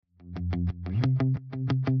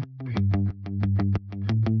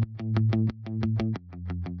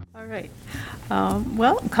right.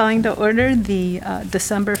 Well, calling to order the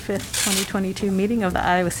December 5th, 2022 meeting of the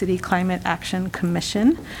Iowa City Climate Action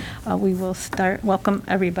Commission. We will start, welcome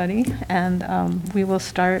everybody, and we will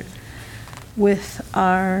start with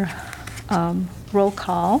our roll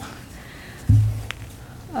call.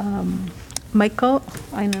 Michael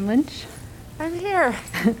Einan Lynch. I'm here.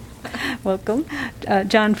 Welcome.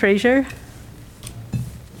 John Fraser.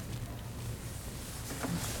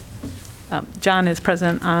 John is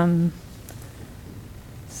present on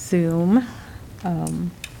Zoom.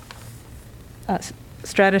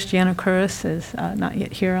 Stratus Giannakouros is not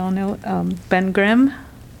yet here, I'll note. Ben Grimm.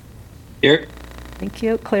 Here. Thank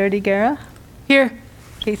you. Claire DeGuerra. Here.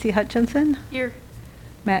 Casey Hutchinson. Here.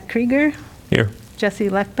 Matt Krieger. Here. Jesse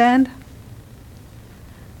Leckband.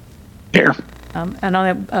 Here. And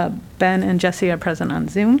all Ben and Jesse are present on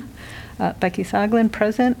Zoom. Becky Soglin,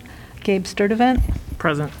 present. Gabe Sturdivant.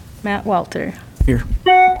 Present. Matt Walter. Here.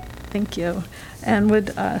 Thank you. And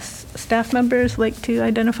would staff members like to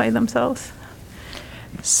identify themselves?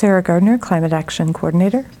 Sarah Gardner, Climate Action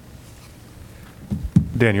Coordinator.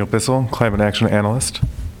 Daniel Bissell, Climate Action Analyst.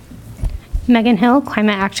 Megan Hill,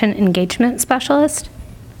 Climate Action Engagement Specialist.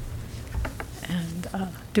 And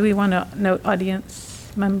do we want to note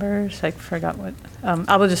audience members? I forgot what.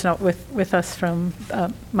 I will just note with us from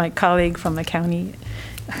my colleague from the county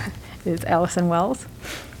is Allison Wells.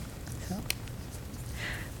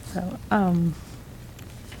 So,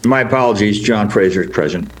 My apologies, John Fraser is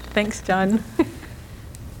present. thanks, John.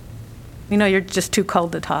 We know you're just too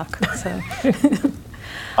cold to talk, so.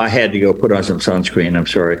 I had to go put on some sunscreen, I'm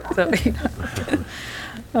sorry.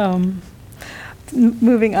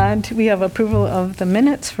 Moving on, we have approval of the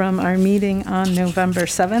minutes from our meeting on November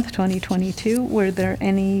 7th, 2022. Were there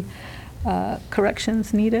any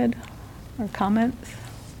corrections needed or comments?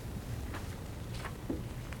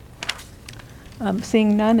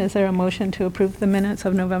 Seeing none, is there a motion to approve the minutes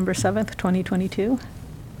of November 7th, 2022?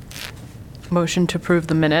 Motion to approve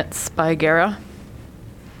the minutes by Guerra.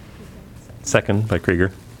 Second by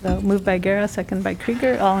Krieger. So moved by Guerra, second by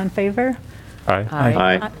Krieger. All in favor? Aye.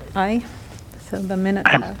 Aye. Aye. So the minutes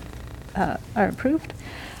are approved.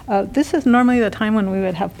 This is normally the time when we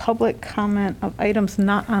would have public comment of items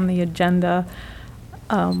not on the agenda,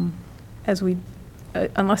 as we,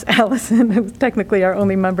 unless Allison, who's technically our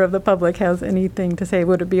only member of the public, has anything to say.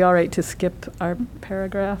 Would it be all right to skip our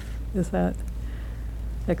paragraph? Is that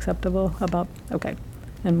acceptable about, okay,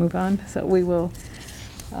 and move on? So we will,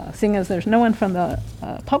 seeing as there's no one from the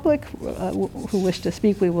public who wish to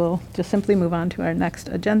speak, we will just simply move on to our next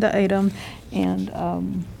agenda item.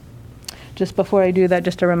 And just before I do that,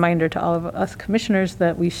 just a reminder to all of us commissioners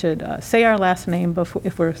that we should say our last name before,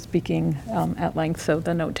 if we're speaking at length, so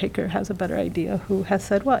the note taker has a better idea who has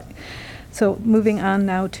said what. So moving on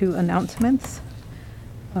now to announcements.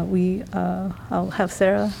 I'll have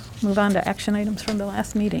Sarah move on to action items from the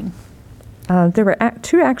last meeting. There were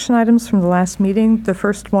two action items from the last meeting. The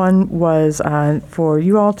first one was for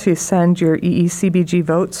you all to send your EECBG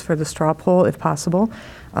votes for the straw poll, if possible,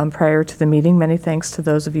 prior to the meeting. Many thanks to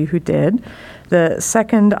those of you who did. The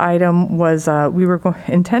second item was we were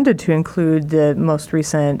intended to include the most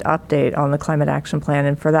recent update on the Climate Action Plan,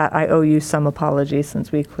 and for that I owe you some apology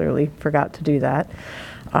since we clearly forgot to do that.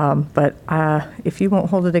 But if you won't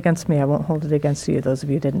hold it against me, I won't hold it against you, those of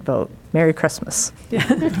you who didn't vote. Merry Christmas.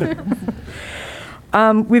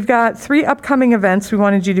 We've got 3 upcoming events we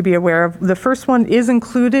wanted you to be aware of. The first one is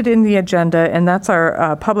included in the agenda, and that's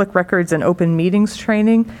our Public Records and Open Meetings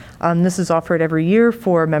training. This is offered every year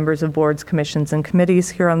for members of boards, commissions, and committees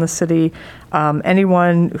here on the city.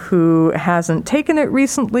 Anyone who hasn't taken it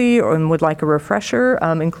recently or would like a refresher,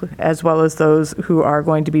 as well as those who are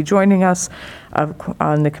going to be joining us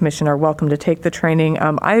on the commission, are welcome to take the training.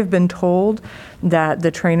 I've been told that the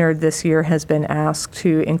trainer this year has been asked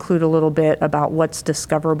to include a little bit about what's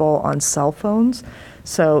discoverable on cell phones.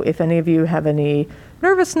 So if any of you have any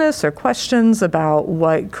nervousness or questions about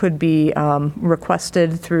what could be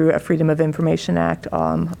requested through a Freedom of Information Act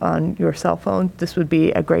on your cell phone, this would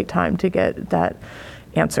be a great time to get that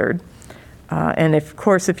answered. And of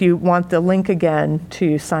course, if you want the link again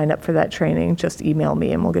to sign up for that training, just email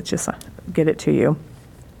me and we'll get it to you.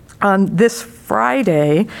 This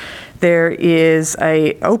Friday, there is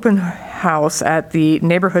a open house at the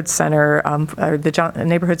neighborhood center, or the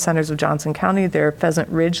neighborhood centers of Johnson County, their Pheasant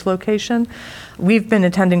Ridge location. We've been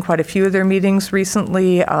attending quite a few of their meetings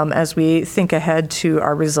recently as we think ahead to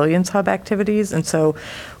our Resilience Hub activities. And so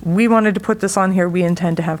we wanted to put this on here. We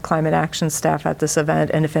intend to have climate action staff at this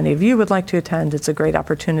event. And if any of you would like to attend, it's a great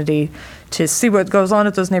opportunity to see what goes on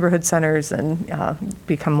at those neighborhood centers and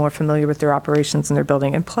become more familiar with their operations and their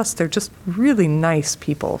building. And plus, they're just really nice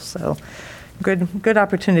people. So good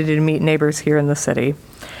opportunity to meet neighbors here in the city.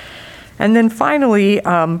 And then finally,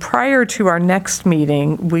 prior to our next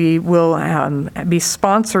meeting, we will be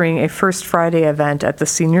sponsoring a First Friday event at the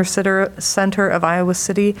Senior Center of Iowa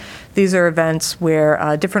City. These are events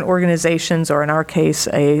where different organizations, or in our case,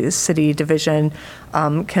 a city division,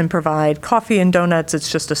 can provide coffee and donuts.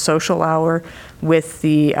 It's just a social hour with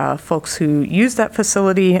the folks who use that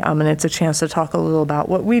facility, and it's a chance to talk a little about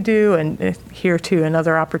what we do, and here too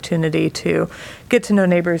another opportunity to get to know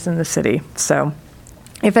neighbors in the city. So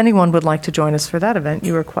if anyone would like to join us for that event,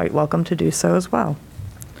 you are quite welcome to do so as well.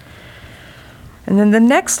 And then the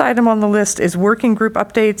next item on the list is working group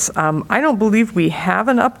updates. I don't believe we have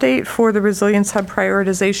an update for the Resilience Hub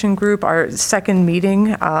Prioritization Group. Our second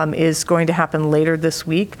meeting is going to happen later this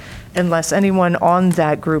week. Unless anyone on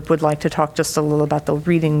that group would like to talk just a little about the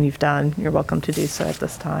reading we've done, you're welcome to do so at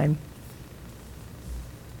this time.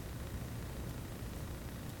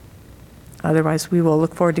 Otherwise, we will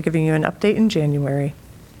look forward to giving you an update in January.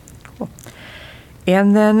 Cool.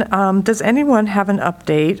 And then, does anyone have an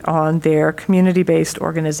update on their community-based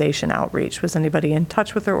organization outreach? Was anybody in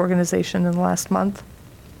touch with their organization in the last month?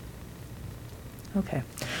 Okay.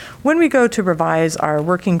 When we go to revise our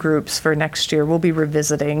working groups for next year, we'll be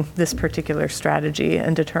revisiting this particular strategy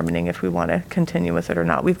and determining if we want to continue with it or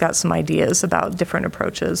not. We've got some ideas about different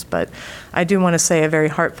approaches, but I do want to say a very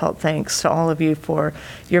heartfelt thanks to all of you for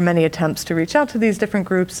your many attempts to reach out to these different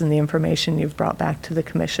groups and the information you've brought back to the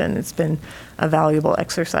commission. It's been a valuable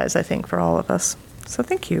exercise, I think, for all of us. So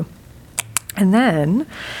thank you. And then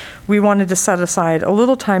we wanted to set aside a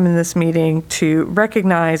little time in this meeting to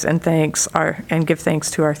recognize and give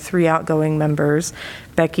thanks to our 3 outgoing members,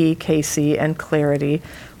 Becky, Casey, and Clarity.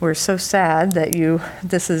 We're so sad that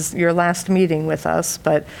this is your last meeting with us,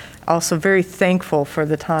 but also very thankful for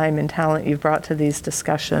the time and talent you've brought to these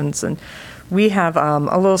discussions. And we have a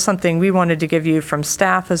little something we wanted to give you from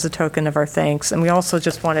staff as a token of our thanks, and we also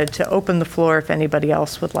just wanted to open the floor if anybody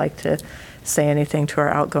else would like to say anything to our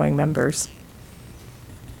outgoing members.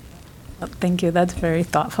 Thank you. That's very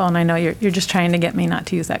thoughtful, and I know you're just trying to get me not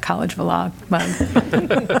to use that college vlog mug,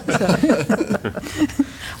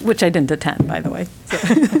 which I didn't attend, by the way. So.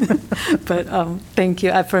 But thank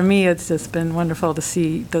you. For me, it's just been wonderful to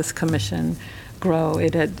see this commission grow.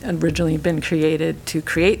 It had originally been created to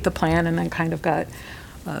create the plan, and then kind of got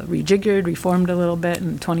rejiggered, reformed a little bit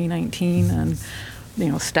in 2019. And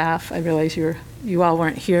staff. I realize you all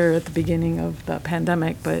weren't here at the beginning of the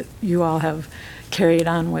pandemic, but you all have carried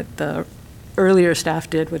on what the earlier staff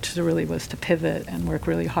did, which really was to pivot and work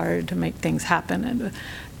really hard to make things happen at a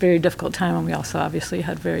very difficult time. And we also obviously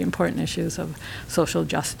had very important issues of social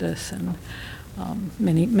justice, and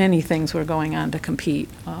many things were going on to compete.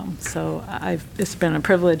 So it's been a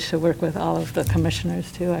privilege to work with all of the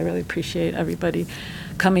commissioners too. I really appreciate everybody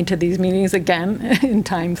coming to these meetings again in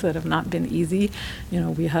times that have not been easy.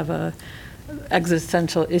 We have a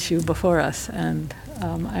existential issue before us, and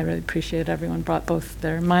I really appreciate everyone brought both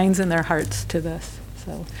their minds and their hearts to this.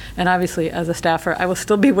 So, and obviously as a staffer, I will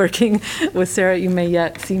still be working with Sarah. You may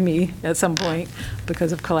yet see me at some point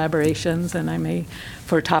because of collaborations, and I may,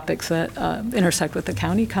 for topics that intersect with the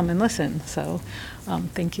county, come and listen. So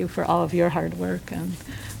thank you for all of your hard work, and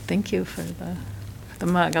thank you for the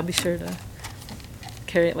mug. I'll be sure to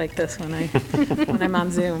carry it like this when I'm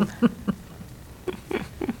on Zoom.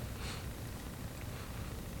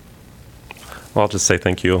 Well, I'll just say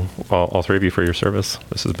thank you, all 3 of you, for your service.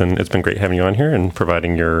 It's been great having you on here and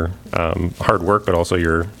providing your hard work, but also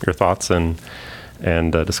your thoughts and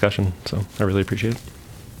discussion. So I really appreciate it.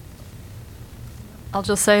 I'll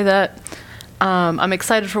just say that I'm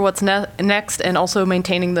excited for what's next, and also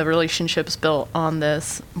maintaining the relationships built on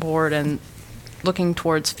this board, and looking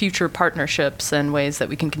towards future partnerships and ways that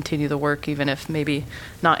we can continue the work, even if maybe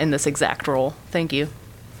not in this exact role. Thank you.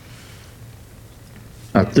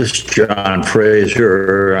 This is John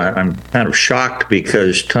Fraser. I'm kind of shocked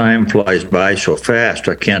because time flies by so fast.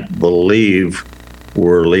 I can't believe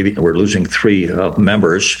we're losing 3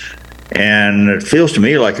 members, and it feels to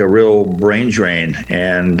me like a real brain drain.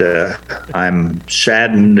 And I'm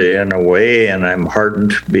saddened in a way, and I'm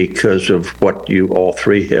heartened because of what you all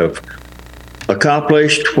 3 have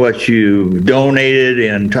accomplished, what you've donated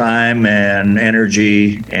in time and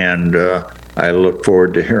energy, and I look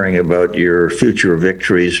forward to hearing about your future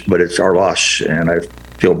victories, but it's our loss, and I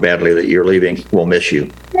feel badly that you're leaving. We'll miss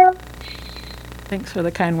you. Thanks for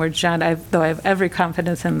the kind words, John. Though I have every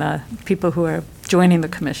confidence in the people who are joining the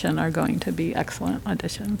commission are going to be excellent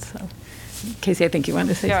auditions. So, Casey, I think you wanted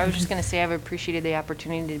to say Yeah, I something. was just going to say I've appreciated the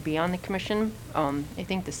opportunity to be on the commission. I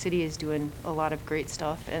think the city is doing a lot of great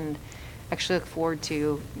stuff, and actually look forward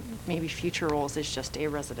to maybe future roles as just a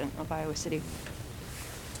resident of Iowa City.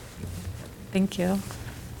 Thank you.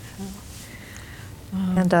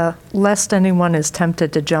 And lest anyone is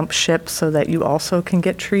tempted to jump ship so that you also can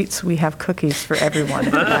get treats, we have cookies for everyone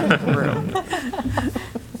in the back of the room.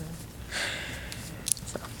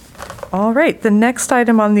 All right, the next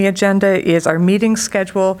item on the agenda is our meeting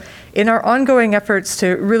schedule. In our ongoing efforts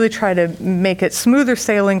to really try to make it smoother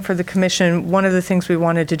sailing for the commission, one of the things we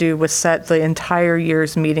wanted to do was set the entire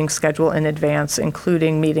year's meeting schedule in advance,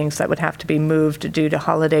 including meetings that would have to be moved due to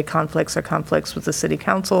holiday conflicts or conflicts with the city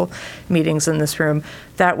council meetings in this room.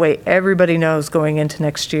 That way, everybody knows going into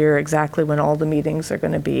next year exactly when all the meetings are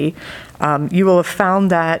going to be. You will have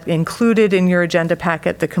found that included in your agenda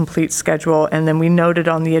packet, the complete schedule, and then we noted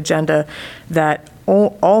on the agenda that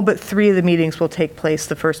all but 3 of the meetings will take place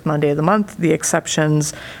the first Monday of the month. The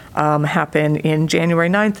exceptions happen in January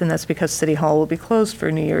 9th, and that's because City Hall will be closed for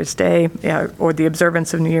New Year's Day, or the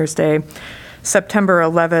observance of New Year's Day. September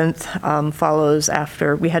 11th follows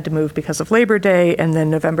after we had to move because of Labor Day, and then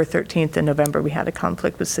November 13th in November we had a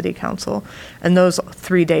conflict with City Council. And those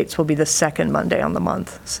 3 dates will be the second Monday on the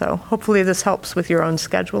month. So hopefully this helps with your own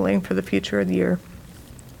scheduling for the future of the year.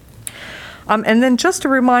 And then just a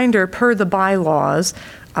reminder, per the bylaws,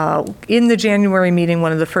 in the January meeting,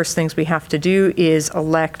 one of the first things we have to do is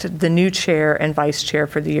elect the new chair and vice chair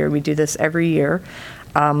for the year. We do this every year.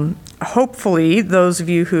 Hopefully, those of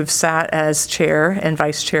you who've sat as chair and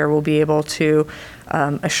vice chair will be able to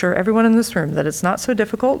assure everyone in this room that it's not so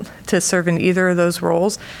difficult to serve in either of those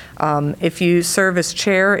roles. If you serve as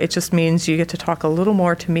chair, it just means you get to talk a little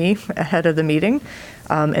more to me ahead of the meeting.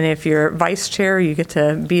 And if you're vice chair, you get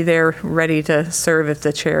to be there ready to serve if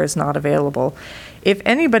the chair is not available. If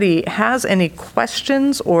anybody has any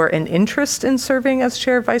questions or an interest in serving as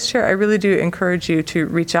chair, vice chair, I really do encourage you to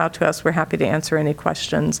reach out to us. We're happy to answer any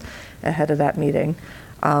questions ahead of that meeting.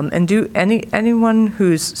 And do anyone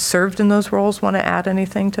who's served in those roles want to add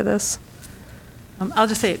anything to this? I'll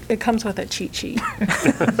just say it comes with a cheat sheet.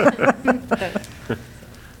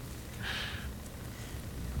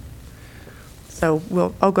 So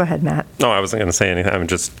I'll go ahead, Matt. No, I wasn't going to say anything. I'm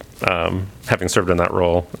just, having served in that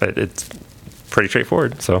role, it's pretty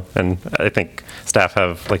straightforward. So, and I think staff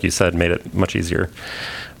have, like you said, made it much easier.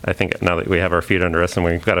 I think now that we have our feet under us and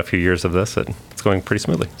we've got a few years of this, it's going pretty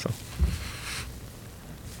smoothly. So.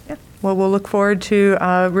 Yeah. Well, we'll look forward to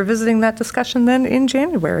revisiting that discussion then in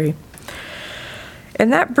January.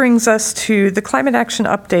 And that brings us to the climate action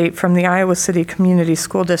update from the Iowa City Community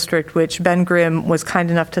School District, which Ben Grimm was kind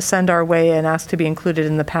enough to send our way and asked to be included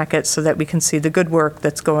in the packet so that we can see the good work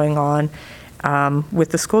that's going on with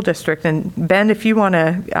the school district. And Ben, if you want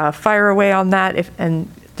to fire away on that,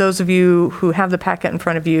 and those of you who have the packet in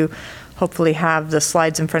front of you hopefully have the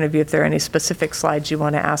slides in front of you. If there are any specific slides you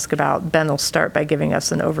want to ask about, Ben will start by giving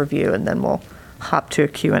us an overview, and then we'll hop to a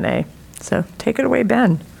Q&A. So take it away,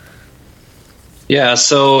 Ben. Yeah,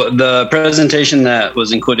 so the presentation that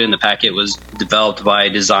was included in the packet was developed by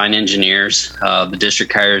design engineers. The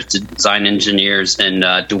district hires design engineers, and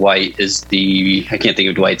Dwight is I can't think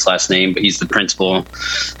of Dwight's last name, but he's the principal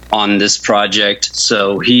on this project.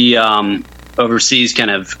 So he oversees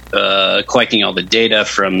kind of collecting all the data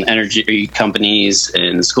from energy companies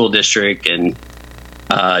and the school district, and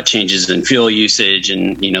changes in fuel usage,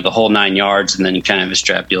 and the whole 9 yards, and then he kind of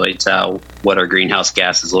extrapolates out what our greenhouse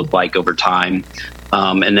gases look like over time.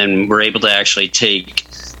 And then we're able to actually take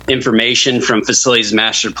information from Facilities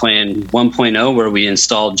Master Plan 1.0, where we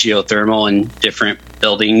installed geothermal in different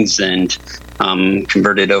buildings and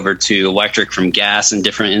converted over to electric from gas in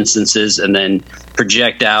different instances, and then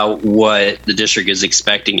project out what the district is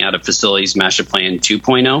expecting out of Facilities Master Plan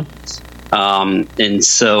 2.0. And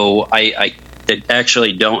so I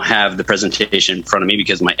actually don't have the presentation in front of me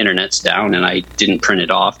because my internet's down and I didn't print it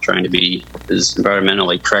off, trying to be as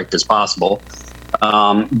environmentally correct as possible.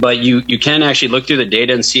 But you can actually look through the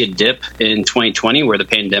data and see a dip in 2020 where the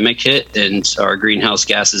pandemic hit and our greenhouse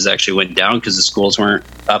gases actually went down because the schools weren't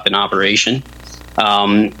up in operation.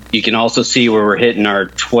 You can also see where we're hitting our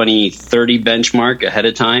 2030 benchmark ahead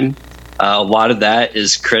of time. A lot of that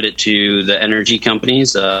is credit to the energy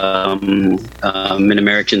companies,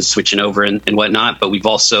 Mid-American switching over and whatnot, but we've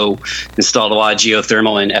also installed a lot of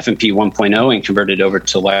geothermal and FMP 1.0 and converted over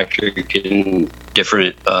to electric and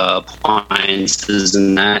different appliances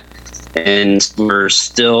and that. And we're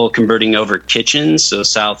still converting over kitchens. So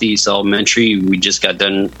Southeast Elementary, we just got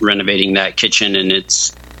done renovating that kitchen, and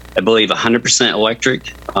it's, I believe, 100%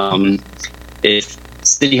 electric. If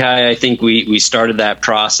City High, I think we started that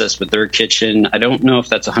process with their kitchen. I don't know if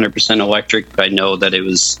that's 100% electric, but I know that it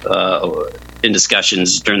was in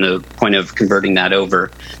discussions during the point of converting that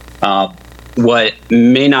over. What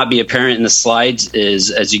may not be apparent in the slides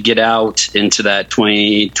is as you get out into that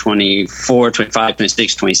 2024, 25,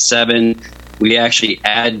 26, 27, we actually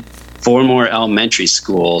add 4 more elementary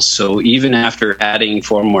schools. So even after adding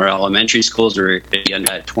 4 more elementary schools, we're again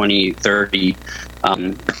at 2030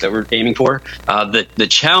 that we're aiming for. The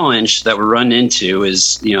challenge that we're running into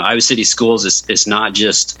is, Iowa City Schools is not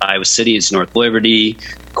just Iowa City, it's North Liberty,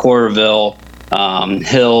 Coralville,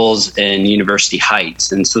 Hills, and University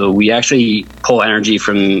Heights. And so we actually pull energy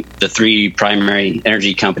from the 3 primary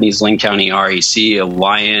energy companies, Linn County REC,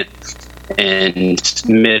 Alliant, and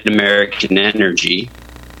Mid-American Energy.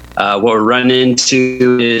 What we're running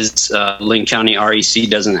into is Linn County REC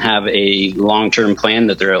doesn't have a long-term plan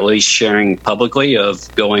that they're at least sharing publicly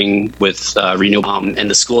of going with renewable. And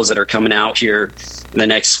the schools that are coming out here in the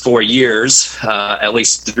next 4 years, at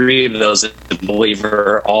least 3 of those, I believe,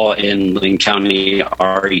 are all in Linn County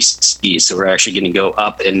REC. So we're actually going to go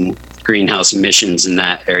up in greenhouse emissions in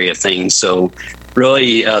that area of things. So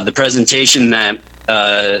really the presentation that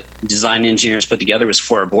design engineers put together was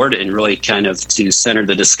for our board, and really kind of to center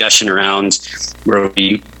the discussion around where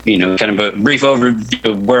we, kind of a brief overview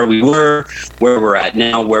of where we were, where we're at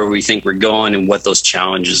now, where we think we're going, and what those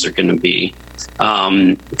challenges are going to be.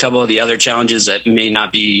 A couple of the other challenges that may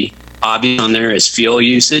not be obvious on there is fuel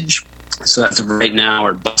usage. So as of right now,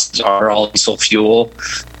 our buses are all diesel fuel.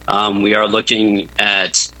 We are looking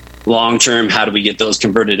at long-term, how do we get those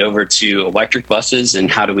converted over to electric buses,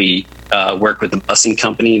 and how do we work with the busing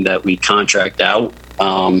company that we contract out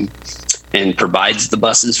and provides the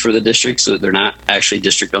buses for the district, so that they're not actually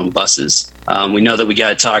district-owned buses. We know that we got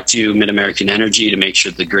to talk to Mid-American Energy to make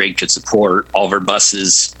sure the grid could support all of our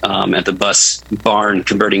buses at the bus barn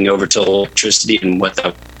converting over to electricity and what that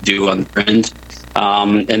would do on the end.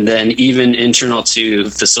 And then even internal to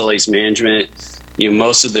facilities management,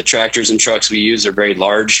 most of the tractors and trucks we use are very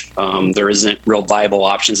large. There isn't real viable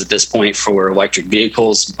options at this point for electric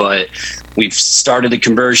vehicles, but we've started the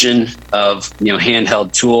conversion of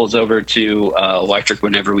handheld tools over to electric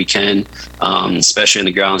whenever we can, especially in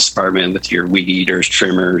the grounds department with your weed eaters,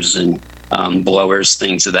 trimmers, and blowers,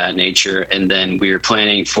 things of that nature. And then we are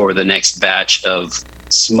planning for the next batch of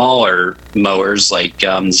smaller mowers, like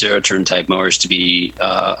zero-turn type mowers, to be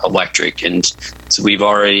electric. And so we've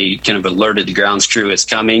already kind of alerted the grounds crew it's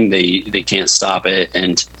coming. They can't stop it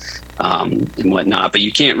and whatnot. But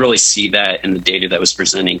you can't really see that in the data that was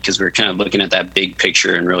presenting, because we're kind of looking at that big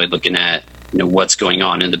picture and really looking at what's going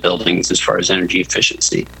on in the buildings as far as energy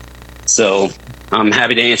efficiency. So I'm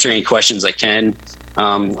happy to answer any questions I can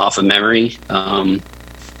off of memory.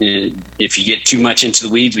 If you get too much into the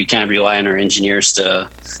weeds, we kind of rely on our engineers that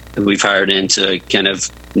we've hired in to kind of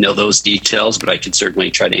know those details, but I could certainly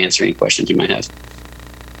try to answer any questions you might have.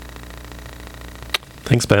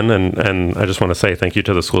 Thanks, Ben, and I just want to say thank you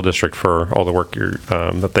to the school district for all the work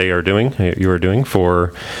that they are doing, you are doing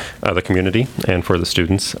for the community and for the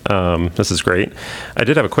students. This is great. I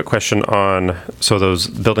did have a quick question on, so those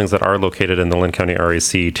buildings that are located in the Linn County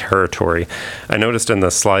REC territory, I noticed in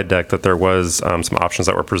the slide deck that there was some options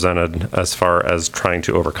that were presented as far as trying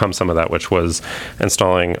to overcome some of that, which was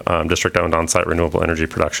installing district-owned on-site renewable energy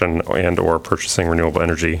production and or purchasing renewable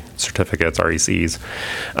energy certificates, RECs.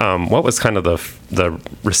 What was kind of the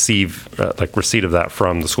receipt of that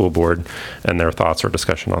from the school board and their thoughts or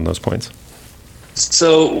discussion on those points?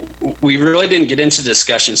 So we really didn't get into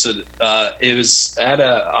discussion. So it was at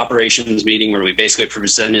a operations meeting where we basically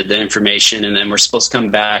presented the information, and then we're supposed to come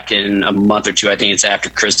back in a month or two. I think it's after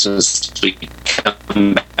Christmas. We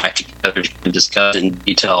come back together and discuss in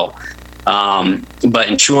detail. But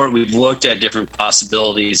in short, we've looked at different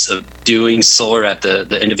possibilities of doing solar at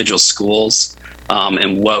the individual schools.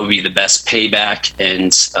 And what would be the best payback.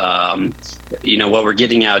 And, what we're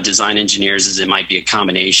getting out of design engineers is it might be a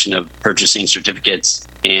combination of purchasing certificates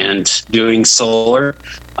and doing solar,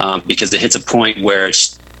 because it hits a point where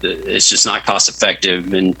it's just not cost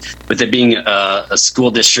effective. And with it being a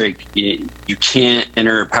school district, you can't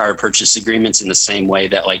enter power purchase agreements in the same way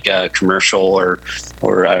that like a commercial or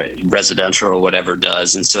residential or whatever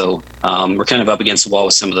does. And so we're kind of up against the wall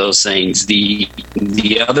with some of those things. The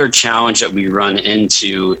other challenge that we run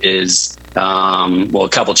into is, a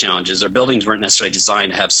couple challenges. Our buildings weren't necessarily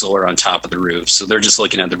designed to have solar on top of the roof. So they're just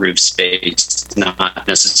looking at the roof space, not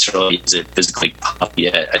necessarily is it physically up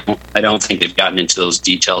yet. I don't think they've gotten into those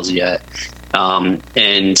details yet.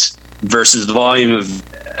 And versus the volume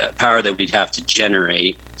of power that we'd have to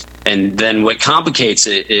generate. And then what complicates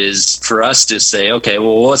it is for us to say, okay,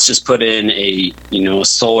 well, let's just put in a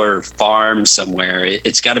solar farm somewhere.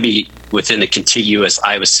 It's got to be within the contiguous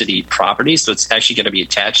Iowa City property. So it's actually going to be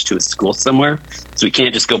attached to a school somewhere. So we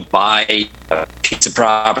can't just go buy a piece of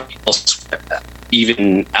property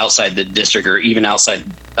even outside the district or even outside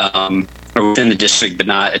or within the district, but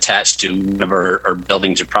not attached to one of our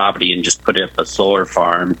buildings or property and just put up a solar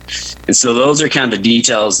farm. And so those are kind of the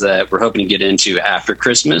details that we're hoping to get into after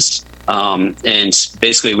Christmas. And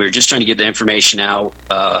basically, we're just trying to get the information out,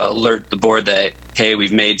 alert the board that, hey,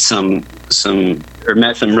 we've made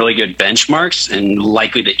met some really good benchmarks, and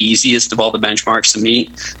likely the easiest of all the benchmarks to meet.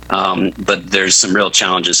 But there's some real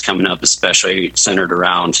challenges coming up, especially centered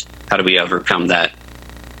around how do we overcome that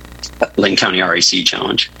Linn County REC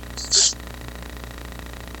challenge.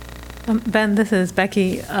 Ben, this is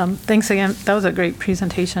Becky. Thanks again. That was a great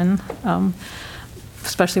presentation,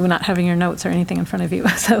 especially when not having your notes or anything in front of you.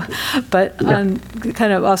 So, but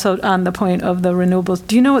kind of also on the point of the renewables,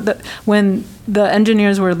 do you know when the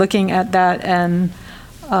engineers were looking at that, and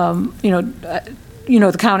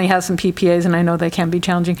the county has some PPAs, and I know they can be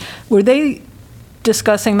challenging. Were they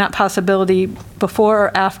discussing that possibility before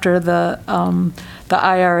or after the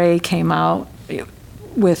IRA came out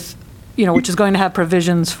with, which is going to have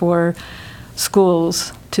provisions for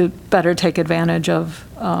schools to better take advantage of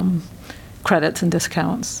credits and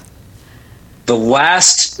discounts? The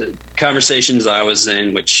last conversations I was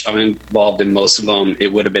in, which I'm involved in most of them,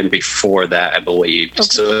 it would have been before that, I believe. Okay.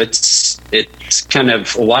 So it's kind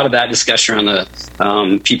of a lot of that discussion around the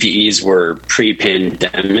PPEs were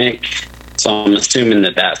pre-pandemic. So I'm assuming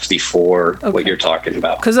that that's before what you're talking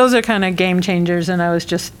about. Because those are kind of game changers, and I was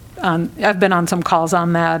just I've been on some calls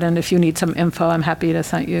on that, and if you need some info, I'm happy to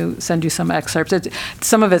send you some excerpts.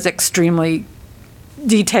 Some of it's extremely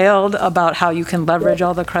detailed about how you can leverage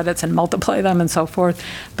all the credits and multiply them and so forth,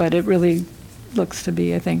 but it really looks to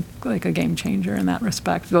be, I think, like a game changer in that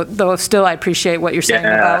respect. Though still, I appreciate what you're saying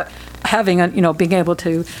about having being able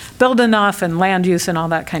to build enough and land use and all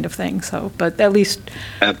that kind of thing. So, but at least,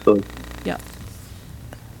 absolutely, yeah.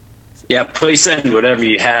 Yeah, please send whatever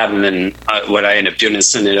you have, and then what I end up doing is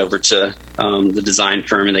send it over to the design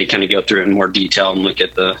firm, and they kind of go through it in more detail and look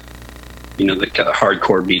at the, the kind of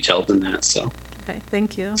hardcore details in that. So. Okay,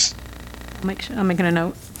 thank you. I'm making a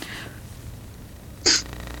note.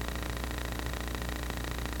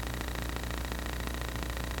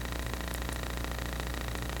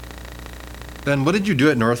 Ben, what did you do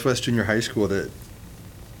at Northwest Junior High School that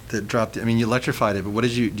dropped? I mean, you electrified it, but do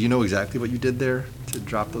you know exactly what you did there to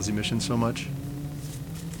drop those emissions so much?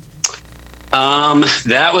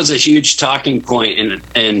 That was a huge talking point,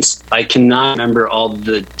 and I cannot remember all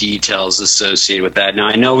the details associated with that. Now,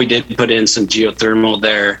 I know we did put in some geothermal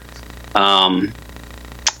there.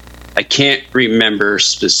 I can't remember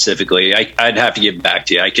specifically. I'd have to get back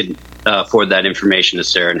to you. I could forward that information to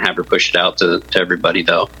Sarah and have her push it out to everybody,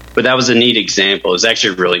 though. But that was a neat example. It was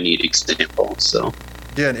actually a really neat example. So.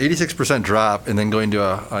 Yeah, an 86% drop, and then going to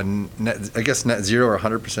a net, I guess net zero or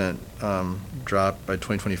 100% drop by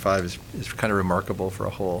 2025 is kind of remarkable for a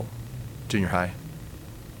whole junior high.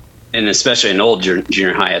 And especially an old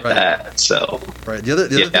junior high at that. So. Right. The other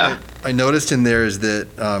thing I noticed in there is that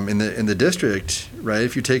in the district, right,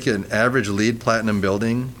 if you take an average LEED Platinum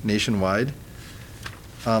building nationwide,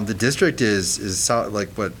 the district is like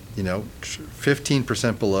what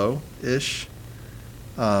 15% below ish.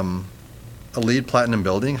 A LEED Platinum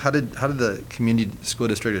building. How did the community school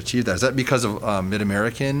district achieve that? Is that because of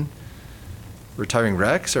Mid-American retiring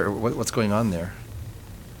recs, or what's going on there?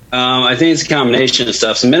 I think it's a combination of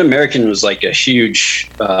stuff. So Mid-American was like a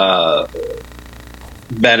huge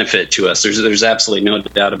benefit to us. There's absolutely no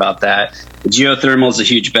doubt about that. The geothermal is a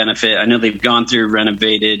huge benefit. I know they've gone through,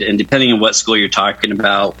 renovated, and depending on what school you're talking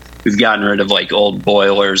about, we've gotten rid of like old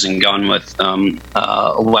boilers and gone with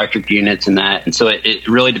electric units and that. And so it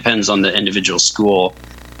really depends on the individual school.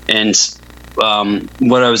 And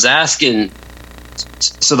what I was asking,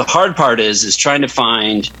 so the hard part is trying to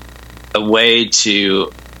find a way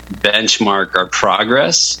to benchmark our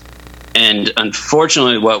progress. And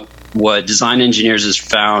unfortunately, what what design engineers has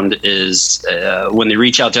found is when they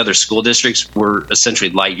reach out to other school districts, we're essentially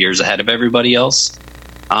light years ahead of everybody else.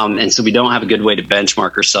 And so we don't have a good way to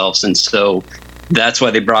benchmark ourselves. And so that's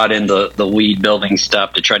why they brought in the LEED building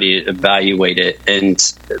stuff to try to evaluate it. And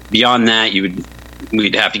beyond that,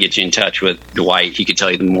 we'd have to get you in touch with Dwight. He could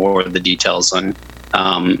tell you more of the details on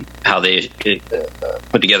how they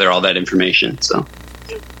put together all that information. So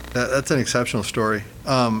That's an exceptional story.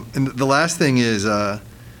 And the last thing is,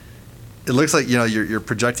 it looks like your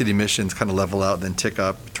projected emissions kind of level out, then tick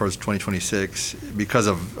up towards 2026 because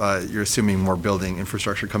of you're assuming more building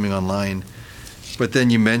infrastructure coming online. But then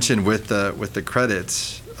you mentioned with the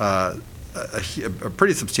credits a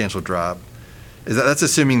pretty substantial drop. That's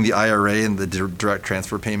assuming the IRA and the direct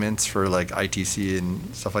transfer payments for like ITC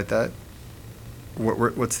and stuff like that?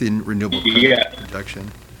 What's the renewable credit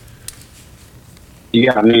projection? You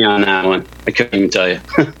got me on that one. I couldn't even tell you.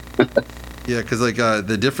 Yeah, because like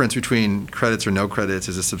the difference between credits or no credits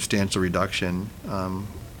is a substantial reduction,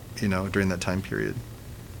 during that time period.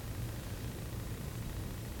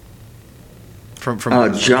 From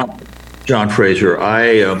John Fraser,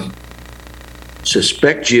 I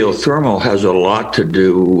suspect geothermal has a lot to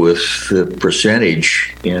do with the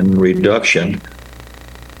percentage in reduction.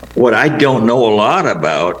 What I don't know a lot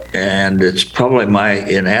about, and it's probably my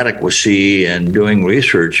inadequacy in doing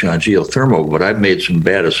research on geothermal, but I've made some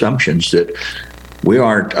bad assumptions that we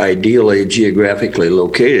aren't ideally geographically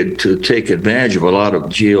located to take advantage of a lot of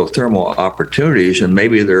geothermal opportunities, and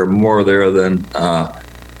maybe there are more there than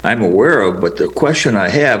I'm aware of. But the question I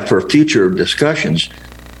have for future discussions,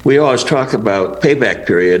 we always talk about payback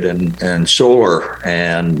period and solar,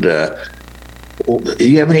 and do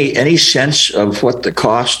you have any sense of what the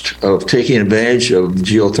cost of taking advantage of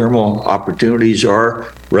geothermal opportunities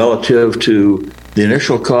are relative to the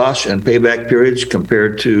initial costs and payback periods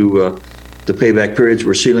compared to the payback periods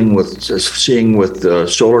we're seeing with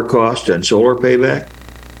solar cost and solar payback?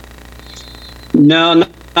 No, not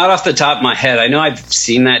off the top of my head. I know I've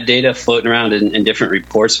seen that data floating around in different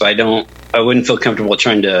reports, but I wouldn't feel comfortable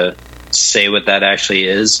trying to say what that actually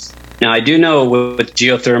is. Now, I do know with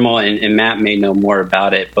geothermal, and Matt may know more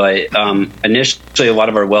about it, but initially a lot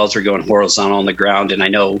of our wells are going horizontal on the ground, and I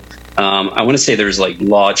know I want to say there's like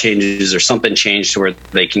law changes or something changed to where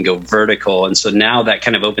they can go vertical, and so now that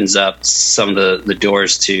kind of opens up some of the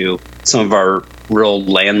doors to some of our rural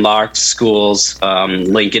landlocked schools.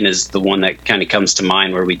 Lincoln is the one that kind of comes to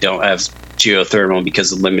mind where we don't have geothermal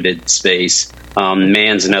because of limited space.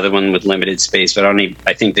 Man's another one with limited space, but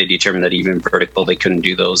I think they determined that even vertical, they couldn't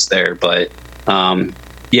do those there. But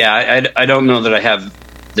I don't know that I have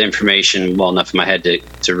the information well enough in my head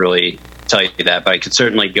to really tell you that, but I could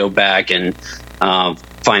certainly go back and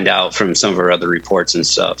find out from some of our other reports and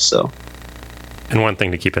stuff. So. And one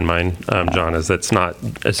thing to keep in mind, John, is it's not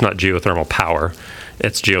geothermal power.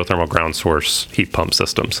 It's geothermal ground source heat pump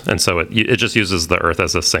systems. And so it just uses the earth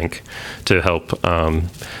as a sink to help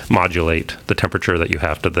modulate the temperature that you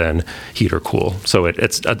have to then heat or cool. So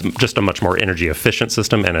it's just a much more energy efficient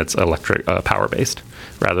system, and it's electric power based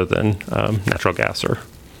rather than natural gas or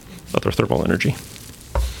other thermal energy.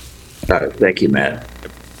 Thank you, Matt.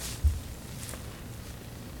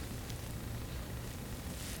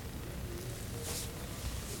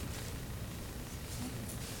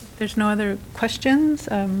 There's no other questions.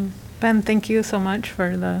 Ben, thank you so much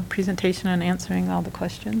for the presentation and answering all the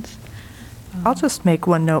questions. I'll just make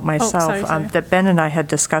one note myself that Ben and I had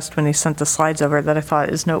discussed when he sent the slides over that I thought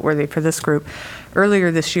is noteworthy for this group.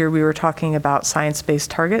 Earlier this year, we were talking about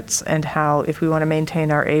science-based targets and how if we want to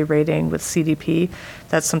maintain our A rating with CDP,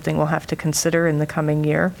 that's something we'll have to consider in the coming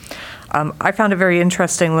year. I found it very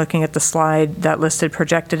interesting looking at the slide that listed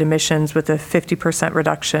projected emissions with a 50%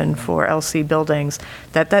 reduction for LC buildings,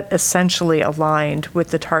 that essentially aligned with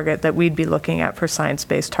the target that we'd be looking at for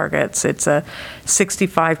science-based targets. It's a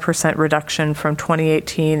 65% reduction from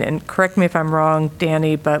 2018, and correct me if I'm wrong,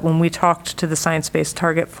 Danny, but when we talked to the science-based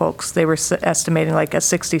target folks, they were estimating like a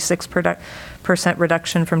 66%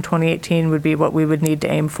 reduction from 2018 would be what we would need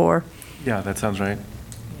to aim for. Yeah, that sounds right.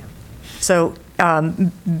 So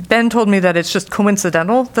Ben told me that it's just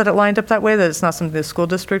coincidental that it lined up that way, that it's not something the school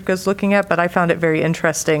district is looking at, but I found it very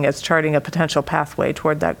interesting as charting a potential pathway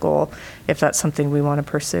toward that goal, if that's something we want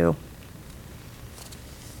to pursue.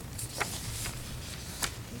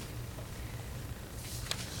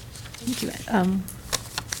 Thank you.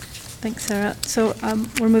 Thanks, Sarah. So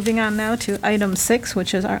we're moving on now to item 6,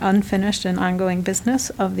 which is our unfinished and ongoing business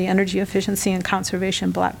of the Energy Efficiency and Conservation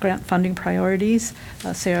Block Grant funding priorities.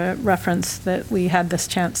 Sarah referenced that we had this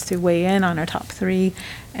chance to weigh in on our top 3,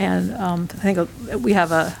 and I think we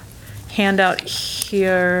have a handout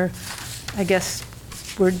here. I guess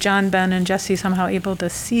were John, Ben, and Jesse somehow able to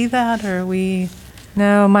see that, or are we?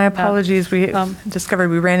 No, my apologies. We Um, discovered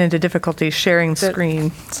we ran into difficulties sharing That- screen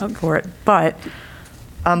for it. But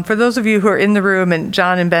for those of you who are in the room, and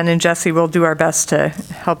John and Ben and Jesse will do our best to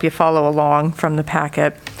help you follow along from the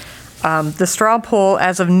packet. The straw poll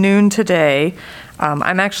as of noon today,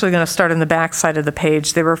 I'm actually going to start on the back side of the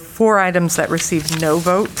page. There were 4 items that received no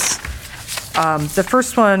votes. The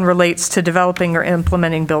first one relates to developing or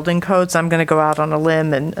implementing building codes. I'm going to go out on a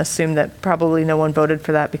limb and assume that probably no one voted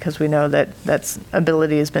for that because we know that that's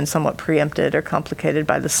ability has been somewhat preempted or complicated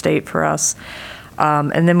by the state for us.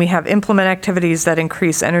 And then we have implement activities that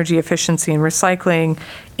increase energy efficiency and recycling,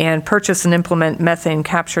 and purchase and implement methane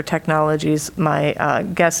capture technologies. My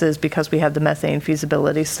guess is because we had the methane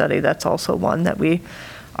feasibility study, that's also one that we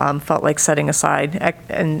felt like setting aside.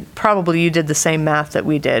 And probably you did the same math that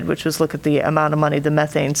we did, which was look at the amount of money the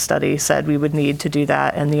methane study said we would need to do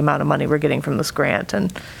that and the amount of money we're getting from this grant,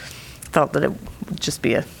 and felt that it would just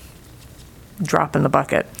be a drop in the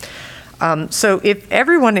bucket. So if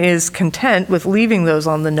everyone is content with leaving those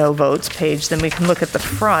on the no votes page, then we can look at the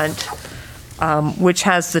front, which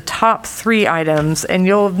has the top 3 items. And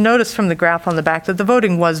you'll notice from the graph on the back that the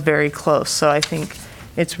voting was very close. So I think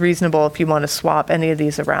it's reasonable if you want to swap any of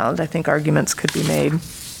these around. I think arguments could be made.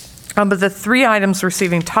 But the 3 items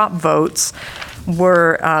receiving top votes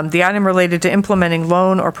were the item related to implementing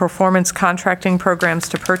loan or performance contracting programs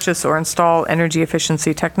to purchase or install energy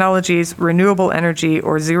efficiency technologies, renewable energy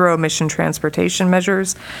or zero emission transportation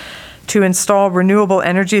measures, to install renewable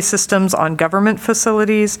energy systems on government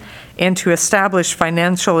facilities, and to establish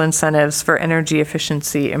financial incentives for energy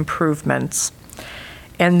efficiency improvements.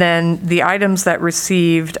 And then the items that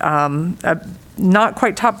received not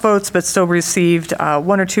quite top votes, but still received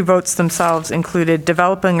 1 or 2 votes themselves included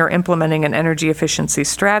developing or implementing an energy efficiency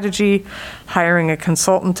strategy, hiring a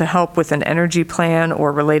consultant to help with an energy plan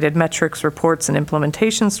or related metrics, reports, and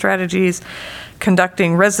implementation strategies,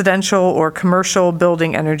 conducting residential or commercial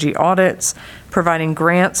building energy audits, providing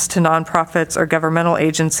grants to nonprofits or governmental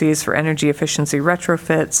agencies for energy efficiency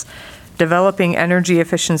retrofits, developing energy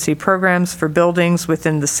efficiency programs for buildings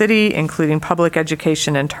within the city, including public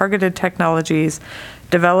education and targeted technologies,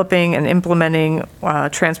 developing and implementing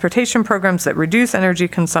transportation programs that reduce energy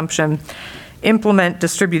consumption, implement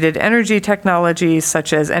distributed energy technologies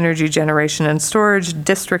such as energy generation and storage,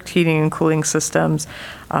 district heating and cooling systems,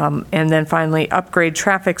 and then finally upgrade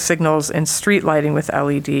traffic signals and street lighting with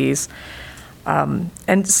LEDs.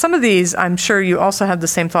 And some of these, I'm sure you also have the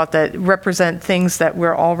same thought, that represent things that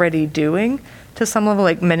we're already doing to some level,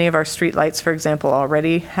 like many of our streetlights, for example,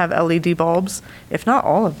 already have LED bulbs. If not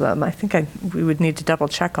all of them, I think we would need to double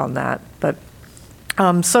check on that. But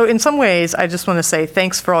so in some ways, I just want to say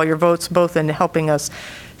thanks for all your votes, both in helping us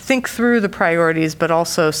think through the priorities, but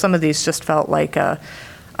also some of these just felt like a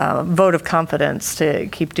vote of confidence to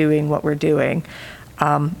keep doing what we're doing.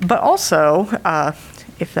 But also,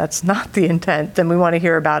 if that's not the intent, then we want to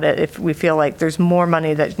hear about it if we feel like there's more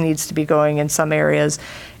money that needs to be going in some areas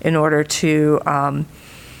in order to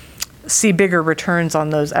see bigger returns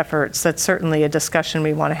on those efforts. That's certainly a discussion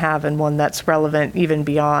we want to have, and one that's relevant even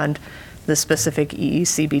beyond the specific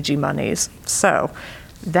EECBG monies. So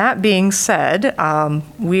that being said,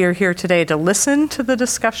 we are here today to listen to the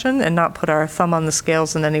discussion and not put our thumb on the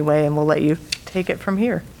scales in any way, and we'll let you take it from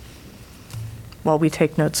here while we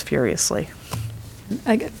take notes furiously.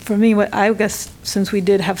 For me, what I guess, since we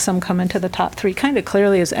did have some come into the top 3, kind of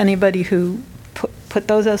clearly, is anybody who put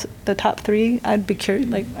those as the top 3, I'd be curious,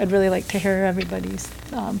 I'd really like to hear everybody's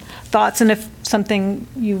thoughts, and if something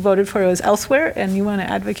you voted for was elsewhere and you want to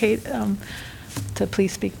advocate, to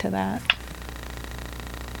please speak to that.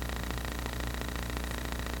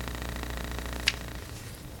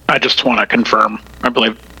 I just want to confirm, I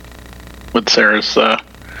believe, with Sarah's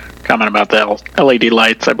comment about the LED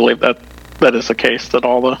lights, I believe that is the case, that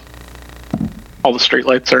all the street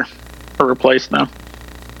lights are replaced now.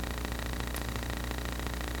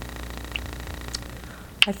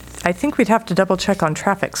 I think we'd have to double check on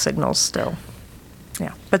traffic signals still.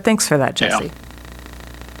 Yeah, but thanks for that, Jesse. Yeah.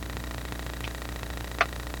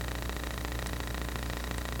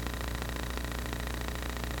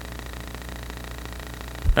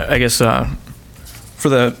 I guess I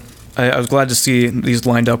was glad to see these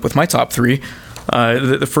lined up with my top 3.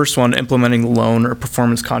 The first one, implementing loan or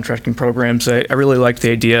performance contracting programs. I really liked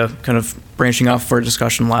the idea, kind of branching off of our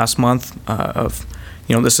discussion last month of,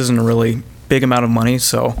 this isn't a really big amount of money,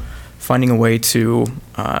 so finding a way to,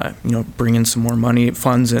 bring in some more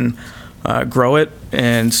funds and grow it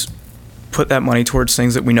and put that money towards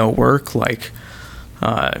things that we know work, like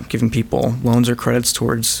giving people loans or credits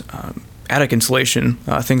towards attic insulation,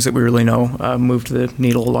 things that we really know moved the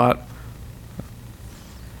needle a lot.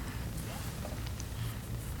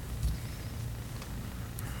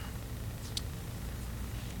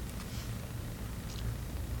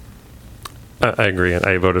 I agree.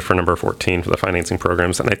 I voted for number 14 for the financing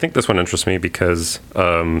programs. And I think this one interests me because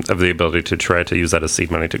of the ability to try to use that as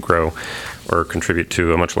seed money to grow or contribute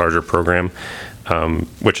to a much larger program,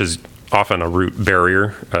 which is often a root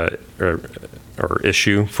barrier or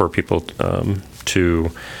issue for people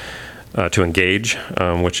to engage,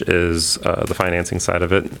 which is the financing side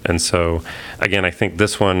of it. And so, again, I think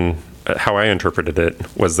this one, how I interpreted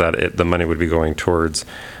it, was that the money would be going towards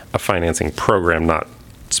a financing program, not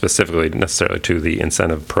specifically necessarily to the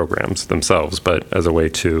incentive programs themselves, but as a way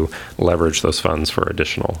to leverage those funds for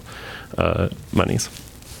additional monies.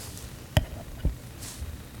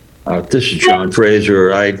 This is John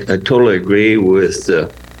Fraser. I totally agree with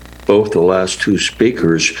both the last two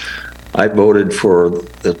speakers. I voted for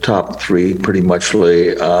the top three pretty much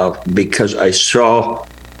because I saw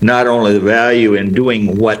not only the value in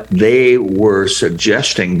doing what they were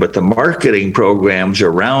suggesting, but the marketing programs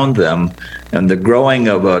around them and the growing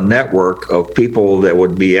of a network of people that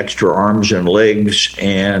would be extra arms and legs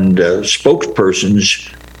and spokespersons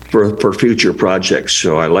for future projects.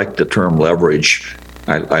 So I like the term leverage.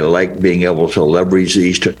 I like being able to leverage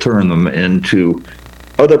these to turn them into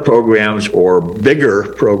other programs or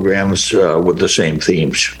bigger programs with the same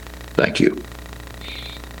themes. Thank you.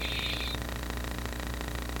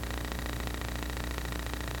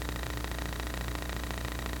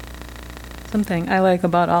 Something I like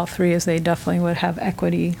about all three is they definitely would have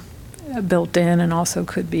equity built in and also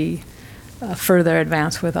could be further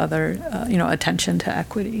advanced with other, attention to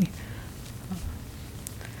equity.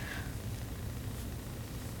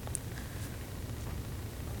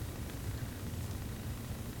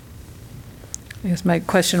 I guess my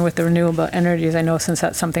question with the renewable energies, I know since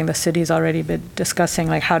that's something the city's already been discussing,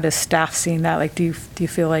 like how does staff seeing that? Like, do you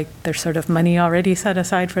feel like there's sort of money already set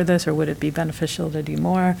aside for this, or would it be beneficial to do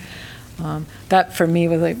more? That for me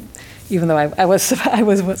was like, even though I was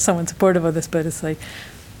someone supportive of this, but it's like,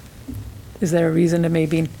 is there a reason to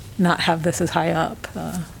maybe not have this as high up?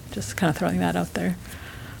 Just kind of throwing that out there.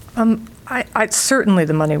 I certainly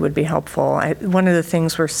the money would be helpful. One of the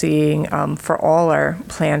things we're seeing for all our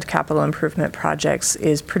planned capital improvement projects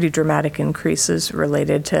is pretty dramatic increases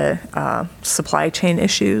related to supply chain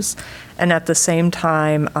issues. And at the same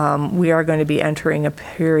time, we are going to be entering a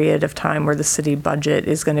period of time where the city budget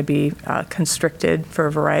is going to be constricted for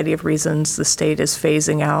a variety of reasons. The state is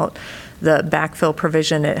phasing out the backfill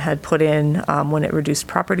provision it had put in when it reduced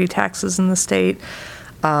property taxes in the state.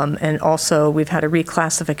 And also, we've had a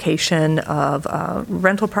reclassification of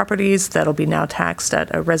rental properties that'll be now taxed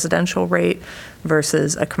at a residential rate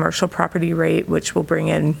versus a commercial property rate, which will bring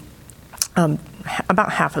in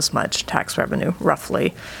about half as much tax revenue,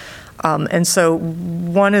 roughly. And so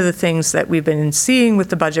one of the things that we've been seeing with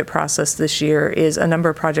the budget process this year is a number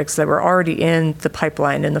of projects that were already in the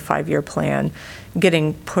pipeline in the 5-year plan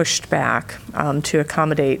getting pushed back to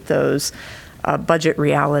accommodate those budget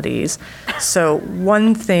realities. So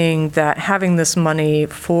one thing that having this money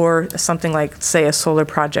for something like, say, a solar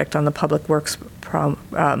project on the Public Works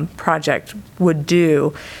project would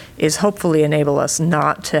do is hopefully enable us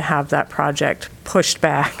not to have that project pushed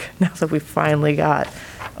back now that we've finally got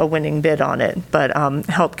a winning bid on it, but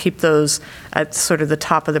help keep those at sort of the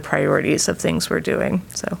top of the priorities of things we're doing.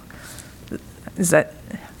 So does that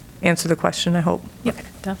answer the question, I hope? Yep,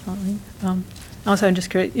 definitely. Also, I'm just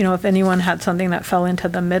curious, if anyone had something that fell into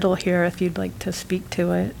the middle here, if you'd like to speak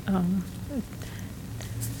to it.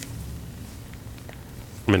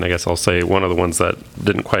 I mean, I guess I'll say one of the ones that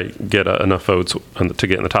didn't quite get enough votes to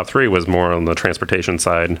get in the top three was more on the transportation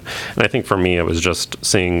side. And I think for me, it was just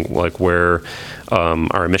seeing like where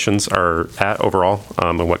our emissions are at overall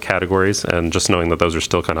and what categories, and just knowing that those are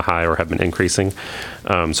still kind of high or have been increasing.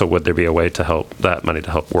 So would there be a way to help that money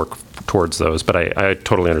to help work towards those? But I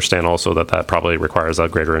totally understand also that probably requires a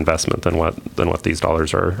greater investment than what these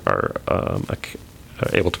dollars are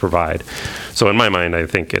able to provide. So in my mind, I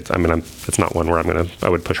think it's not one where I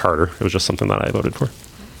would push harder. It was just something that I voted for.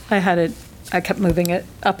 I kept moving it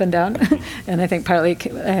up and down, and I think partly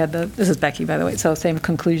I had this is Becky, by the way, so same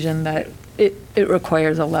conclusion that it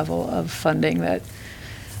requires a level of funding that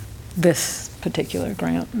this particular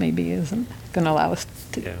grant maybe isn't going to allow us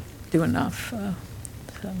to do enough.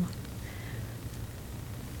 So.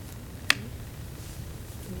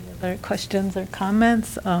 Other questions or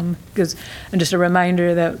comments? Because, and just a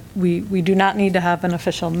reminder that we do not need to have an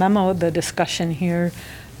official memo. The discussion here,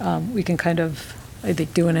 we can kind of, I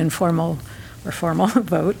think, do an informal or formal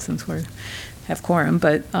vote since we have quorum.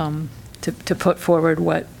 But to put forward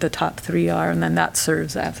what the top 3 are, and then that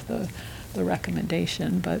serves as the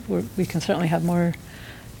recommendation. But we can certainly have more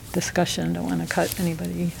discussion. Don't want to cut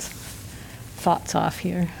anybody's thoughts off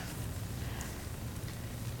here.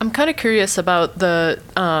 I'm kind of curious about the,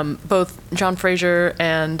 both John Fraser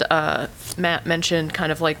and Matt mentioned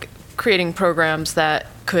kind of like creating programs that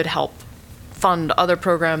could help fund other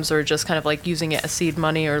programs, or just kind of like using it as seed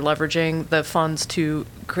money or leveraging the funds to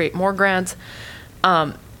create more grants.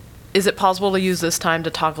 Is it possible to use this time to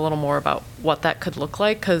talk a little more about what that could look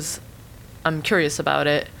like? Because I'm curious about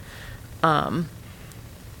it. And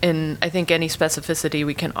I think any specificity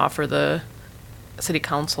we can offer the city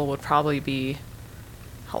council would probably be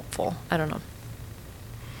helpful. I don't know.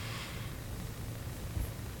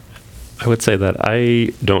 I would say that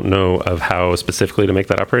I don't know of how specifically to make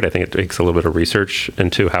that operate. I think it takes a little bit of research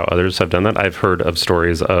into how others have done that. I've heard of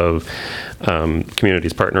stories of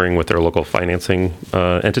communities partnering with their local financing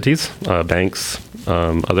entities, banks,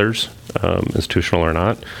 others, institutional or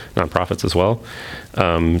not, nonprofits as well,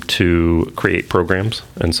 to create programs.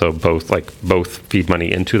 And so both feed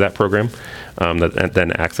money into that program that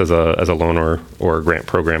then acts as a loan or grant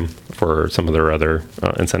program for some of their other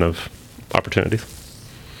incentive opportunities.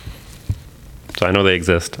 So I know they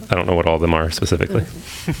exist. I don't know what all of them are specifically.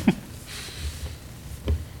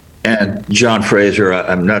 And John Fraser,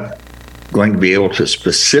 I'm not going to be able to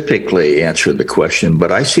specifically answer the question,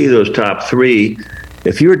 but I see those top 3.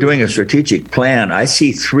 If you were doing a strategic plan, I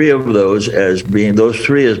see 3 of those as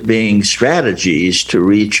being strategies to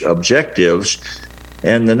reach objectives.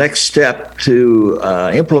 And the next step to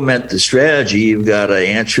implement the strategy, you've got to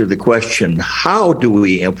answer the question, how do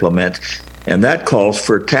we implement? And that calls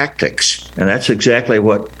for tactics. And that's exactly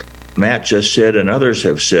what Matt just said and others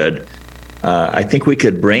have said. I think we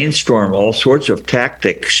could brainstorm all sorts of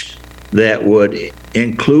tactics that would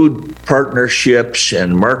include partnerships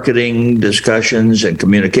and marketing discussions and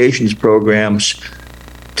communications programs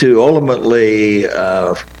to ultimately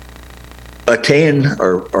attain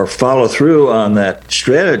or follow through on that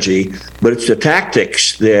strategy. But it's the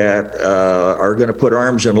tactics that are going to put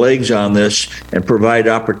arms and legs on this and provide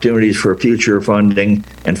opportunities for future funding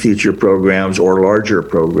and future programs or larger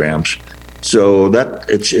programs. So that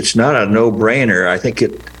it's not a no-brainer. I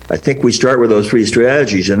think we start with those 3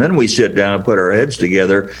 strategies, and then we sit down and put our heads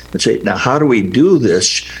together and say, now how do we do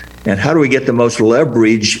this, and how do we get the most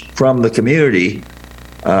leverage from the community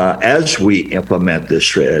as we implement this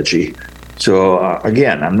strategy? So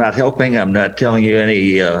again, I'm not telling you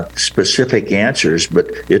any specific answers, but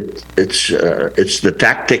it's the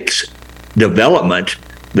tactics development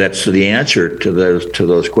that's the answer to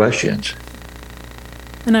those questions.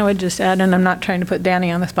 And I would just add, and I'm not trying to put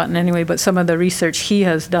Danny on the spot in any way, but some of the research he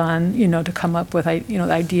has done, to come up with,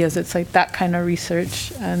 ideas, it's like that kind of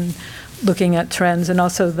research and looking at trends, and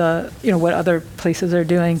also what other places are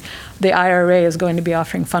doing. The IRA is going to be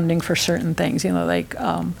offering funding for certain things, like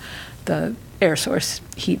the air source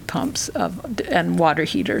heat pumps and water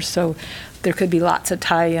heaters. So there could be lots of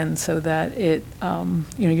tie-ins so that it,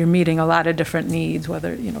 you're meeting a lot of different needs,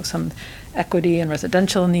 whether, some equity and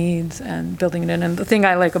residential needs and building it in. And the thing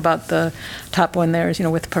I like about the top one there is,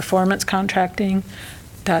 with performance contracting,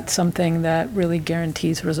 that's something that really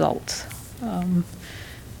guarantees results.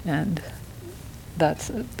 And that's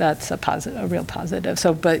a real positive.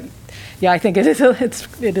 So, but yeah, I think it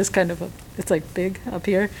is kind of it's like big up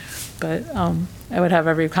here, but I would have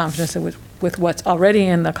every confidence that with what's already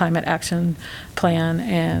in the climate action plan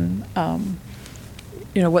and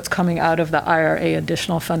what's coming out of the IRA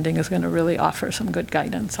additional funding is going to really offer some good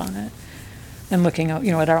guidance on it. And looking at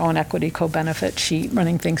at our own equity co-benefit sheet,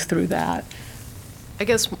 running things through that. I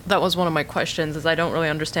guess that was one of my questions, is I don't really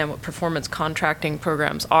understand what performance contracting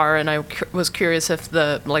programs are, and I was curious if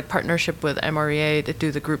the partnership with MREA to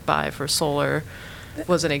do the group buy for solar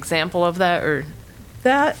was an example of that, or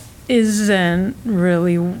that isn't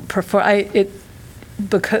really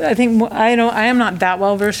because I think I am not that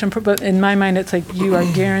well versed in, but in my mind it's like you are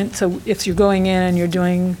guaranteed. So if you're going in and you're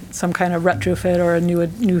doing some kind of retrofit or a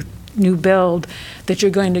new build, that you're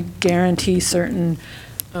going to guarantee certain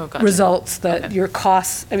results that your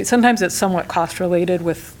costs, sometimes it's somewhat cost related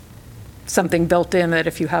with something built in, that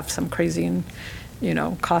if you have some crazy,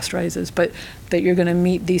 cost rises, but that you're going to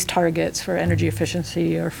meet these targets for energy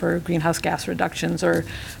efficiency or for greenhouse gas reductions or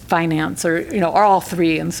finance or, or all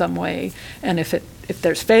 3 in some way. And if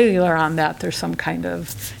there's failure on that, there's some kind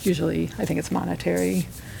of, usually I think it's monetary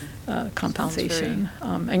compensation.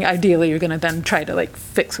 And ideally, you're going to then try to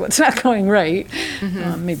fix what's not going right,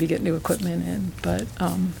 maybe get new equipment in. But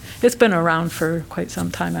it's been around for quite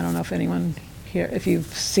some time. I don't know if anyone here, if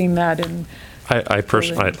you've seen that in I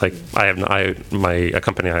personally, the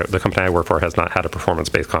company I work for has not had a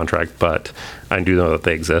performance-based contract, but I do know that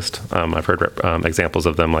they exist. I've heard examples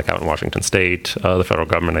of them, like out in Washington State. The federal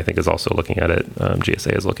government, I think, is also looking at it.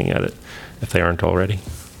 GSA is looking at it, if they aren't already.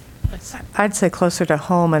 I'd say closer to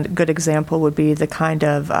home, a good example would be the kind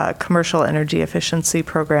of commercial energy efficiency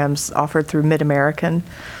programs offered through Mid-American,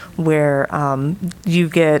 where you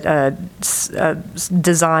get a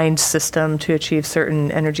designed system to achieve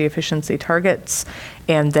certain energy efficiency targets,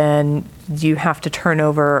 and then you have to turn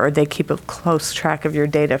over, or they keep a close track of your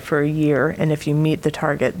data for a year, and if you meet the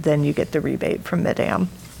target, then you get the rebate from Mid-Am.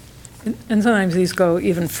 And sometimes these go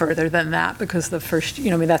even further than that, because the first,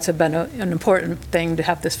 I mean, that's been an important thing to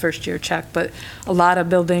have this first year check, but a lot of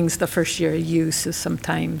buildings, the first year of use is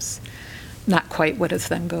sometimes not quite what it's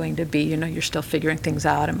then going to be. You're still figuring things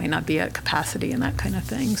out. It may not be at capacity and that kind of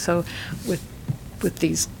thing. So with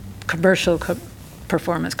these commercial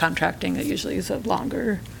performance contracting, it usually is a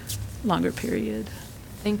longer period.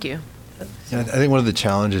 Thank you. Yeah, I think one of the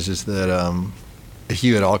challenges is that if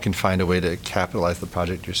you at all can find a way to capitalize the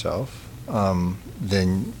project yourself,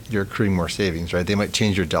 then you're accruing more savings, right? They might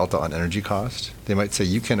change your delta on energy cost. They might say,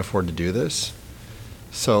 you can't afford to do this.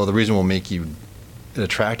 So the reason we'll make it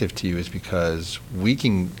attractive to you is because we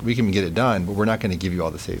can get it done, but we're not going to give you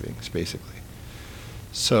all the savings, basically.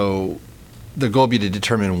 So the goal would be to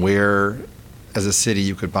determine where, as a city,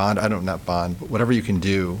 you could bond, not bond, but whatever you can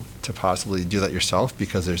do to possibly do that yourself,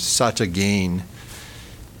 because there's such a gain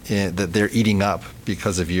that they're eating up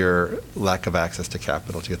because of your lack of access to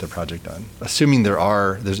capital to get the project done. Assuming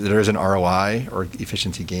there is an ROI or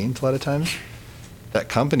efficiency gains a lot of times, that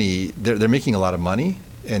company, they're making a lot of money,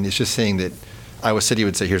 and it's just saying that Iowa City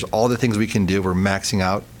would say, here's all the things we can do, we're maxing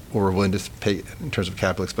out what we're willing to pay in terms of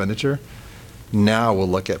capital expenditure. Now we'll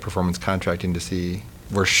look at performance contracting to see,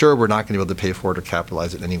 we're sure we're not going to be able to pay for it or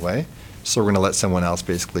capitalize it anyway, so we're going to let someone else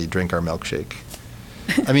basically drink our milkshake.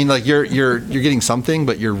 I mean, like you're getting something,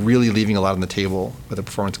 but you're really leaving a lot on the table with a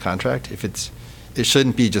performance contract. It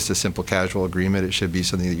shouldn't be just a simple casual agreement. It should be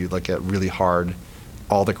something that you look at really hard,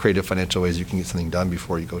 all the creative financial ways you can get something done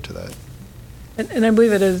before you go to that. And I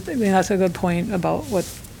believe it is. I mean, that's a good point about what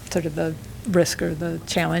sort of the risk or the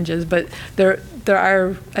challenges. But there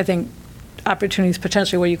are, I think, opportunities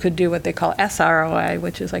potentially where you could do what they call SROI,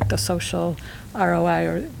 which is like the social ROI,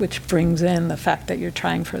 or which brings in the fact that you're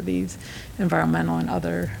trying for these environmental and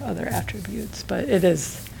other attributes. But it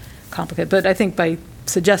is complicated. But I think by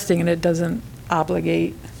suggesting it doesn't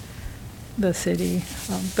obligate the city.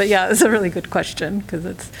 But yeah, it's a really good question, because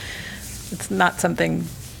it's not something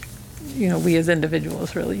we as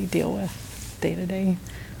individuals really deal with day to day.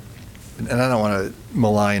 And I don't want to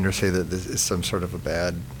malign or say that this is some sort of a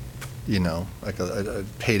bad, like a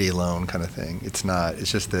payday loan kind of thing. It's not.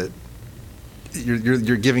 It's just that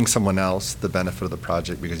you're giving someone else the benefit of the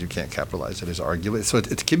project because you can't capitalize it as arguably. So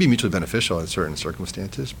it can be mutually beneficial in certain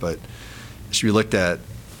circumstances, but it should be looked at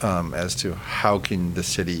as to how can the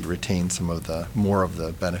city retain more of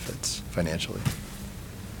the benefits financially.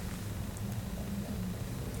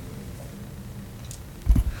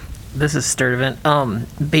 This is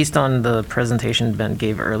Sturdivant. Based on the presentation Ben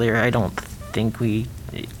gave earlier, I don't think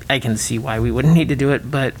I can see why we wouldn't need to do it,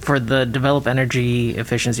 but for the develop energy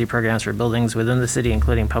efficiency programs for buildings within the city,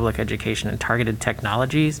 including public education and targeted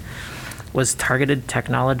technologies, was targeted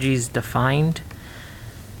technologies defined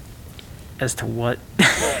as to what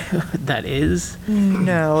that is?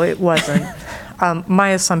 No, it wasn't.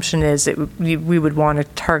 My assumption is we would want to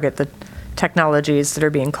target the technologies that are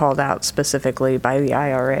being called out specifically by the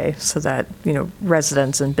IRA, so that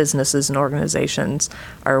residents and businesses and organizations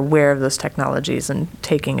are aware of those technologies and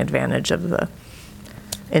taking advantage of the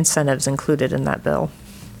incentives included in that bill.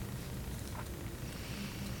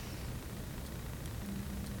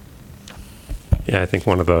 Yeah, I think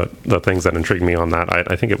one of the things that intrigued me on that,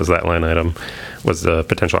 I think it was that line item, was the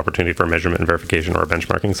potential opportunity for measurement and verification or a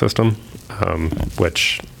benchmarking system,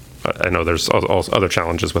 which I know there's also other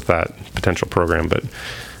challenges with that potential program, but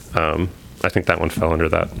I think that one fell under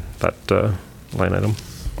that line item.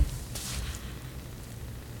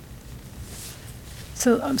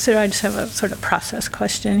 So, Sarah, I just have a sort of process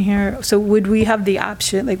question here. So would we have the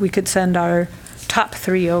option, like we could send our top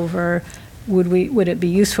 3 over, would it be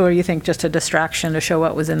useful, or you think just a distraction to show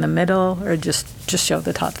what was in the middle, or just show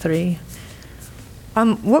the top 3?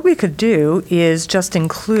 What we could do is just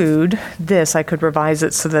include this. I could revise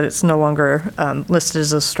it so that it's no longer listed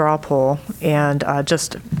as a straw poll, and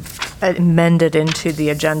just amended into the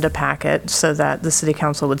agenda packet so that the city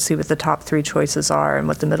council would see what the top 3 choices are and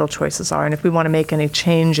what the middle choices are. And if we want to make any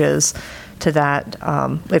changes to that,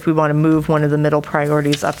 if we want to move one of the middle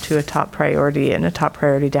priorities up to a top priority and a top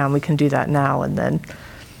priority down, we can do that now, and then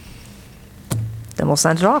we'll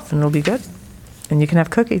send it off and it'll be good. And you can have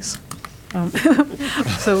cookies.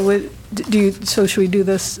 So should we do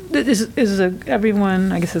this?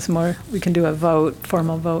 Everyone, I guess it's more, we can do a vote,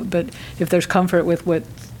 formal vote, but if there's comfort with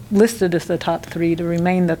what's listed as the top 3 to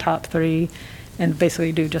remain the top 3 and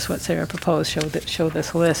basically do just what Sarah proposed, show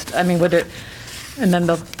this list. I mean, would it, and then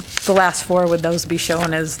the last 4, would those be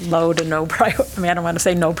shown as low to no priority? I mean, I don't want to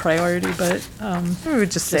say no priority, but. We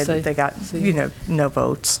would just say that they got, no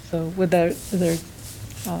votes. So would there,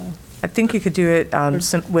 I think you could do it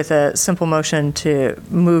with a simple motion to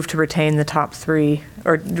move to retain the top 3,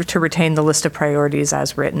 or to retain the list of priorities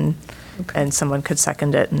as written, and someone could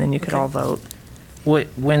second it, and then you could all vote.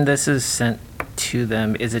 When this is sent to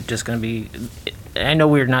them, is it just going to be, I know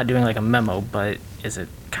we're not doing like a memo, but is it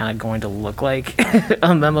kind of going to look like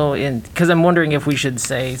a memo? Because I'm wondering if we should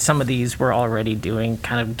say some of these we're already doing,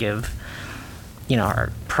 kind of give,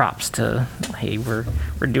 our props to, hey, we're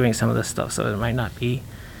doing some of this stuff, so it might not be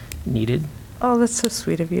needed. Oh, that's so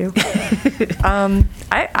sweet of you.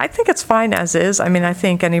 I think it's fine as is. I mean, I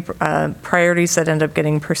think any priorities that end up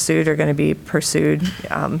getting pursued are going to be pursued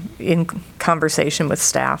in conversation with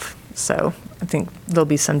staff. So I think there'll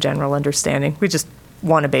be some general understanding. We just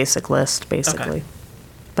want a basic list, basically. Okay.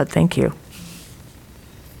 But thank you.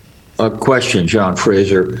 A question, John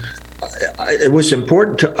Fraser. It was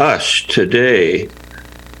important to us today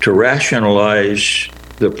to rationalize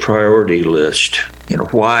the priority list.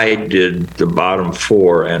 Why did the bottom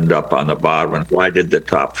 4 end up on the bottom, and why did the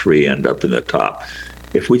top 3 end up in the top?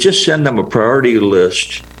 If we just send them a priority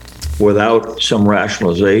list without some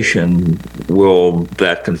rationalization, will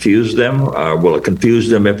that confuse them? Will it confuse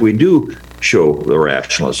them if we do show the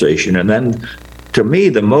rationalization? And then, to me,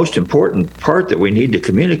 the most important part that we need to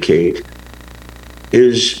communicate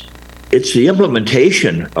is it's the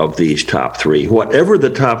implementation of these top 3. Whatever the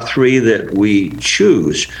top 3 that we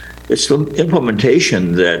choose, it's the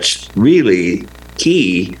implementation that's really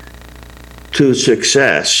key to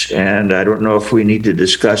success. And I don't know if we need to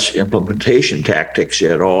discuss implementation tactics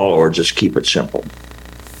at all or just keep it simple.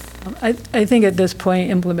 I think at this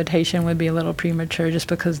point, implementation would be a little premature just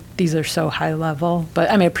because these are so high level. But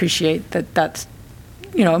I appreciate that that's,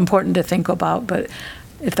 important to think about. But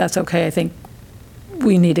if that's okay, I think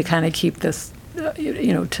we need to kind of keep this,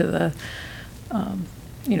 to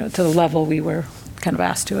the level we were kind of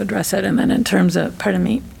asked to address it. And then in terms of,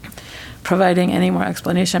 providing any more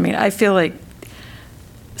explanation, I feel like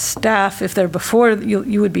staff, if they're before,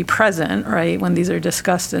 you would be present, right, when these are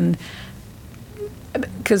discussed. And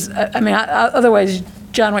because, otherwise,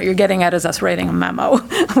 John, what you're getting at is us writing a memo,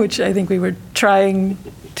 which I think we were trying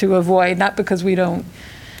to avoid, not because we don't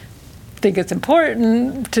think it's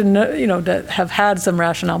important to know, to have had some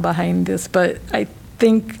rationale behind this, but I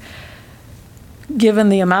think given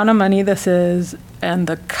the amount of money this is and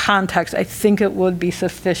the context, I think it would be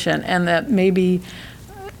sufficient, and that maybe,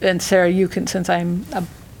 and Sarah, you can, since I'm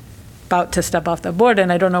about to step off the board,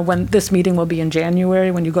 and I don't know when this meeting will be in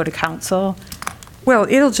January, when you go to council. Well,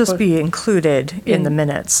 it'll just be included in the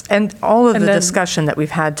minutes. And all of the discussion that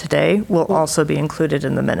we've had today will also be included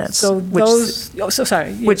in the minutes. So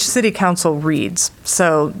which city council reads.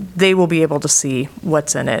 So they will be able to see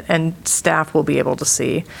what's in it, and staff will be able to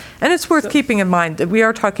see. And it's worth keeping in mind that we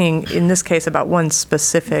are talking, in this case, about one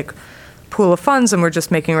specific pool of funds, and we're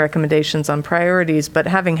just making recommendations on priorities. But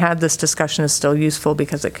having had this discussion is still useful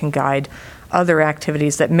because it can guide other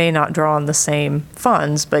activities that may not draw on the same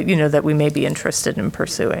funds, but that we may be interested in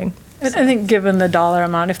pursuing. I think given the dollar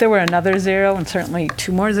amount, if there were another 0 and certainly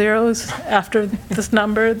 2 more zeros after this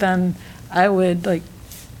number, then I would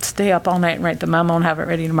stay up all night and write the memo and have it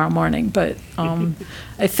ready tomorrow morning. But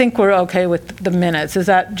I think we're okay with the minutes. Is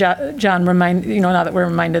that, John, now that we're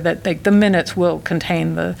reminded that the minutes will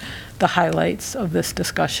contain the highlights of this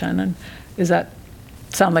discussion, and does that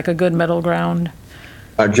sound like a good middle ground?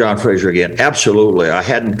 John Fraser again. Absolutely. I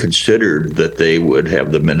hadn't considered that they would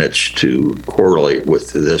have the minutes to correlate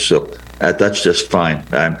with this, so that's just fine.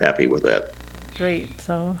 I'm happy with that. Great.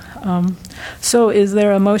 So is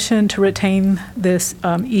there a motion to retain this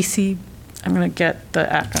EC? I'm going to get the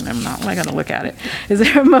acronym now. I'm going to look at it. Is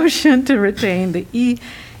there a motion to retain the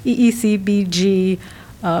EECBG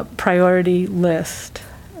priority list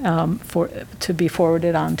to be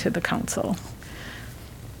forwarded on to the council?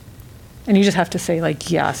 And you just have to say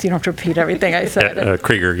yes. You don't have to repeat everything I said.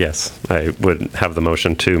 Krieger, yes. I would have the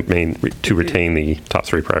motion to retain the top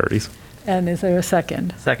 3 priorities. And is there a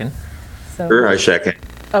second? Second. So, Sure, I second.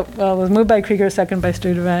 oh, well, it was moved by Krieger, second by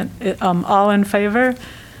Sturdivant. All in favor?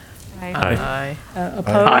 Aye.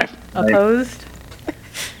 Opposed? Opposed?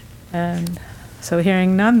 And so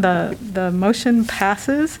hearing none, the motion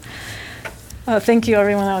passes. Thank you,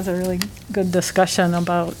 everyone. That was a really good discussion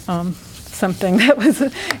about something that was,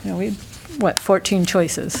 14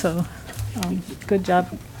 choices. So good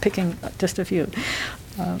job picking just a few.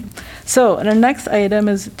 So our next item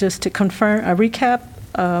is just to confirm a recap,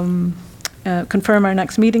 confirm our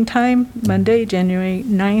next meeting time, Monday, January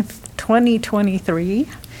 9th, 2023.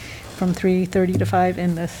 From 3:30 to 5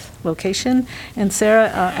 in this location. And Sarah,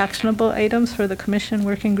 actionable items for the commission,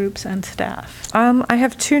 working groups, and staff. I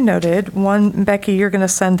have two noted. One, Becky, you're going to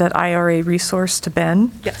send that IRA resource to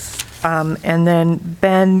Ben. Yes. And then,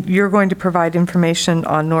 Ben, you're going to provide information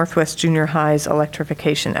on Northwest Junior High's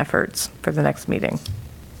electrification efforts for the next meeting.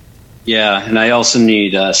 Yeah, and I also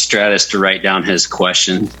need Stratus to write down his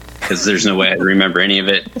question because there's no way I remember any of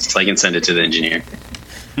it, so I can send it to the engineer.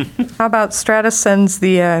 How about Stratus sends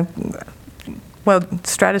the,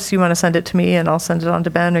 Stratus, you want to send it to me and I'll send it on to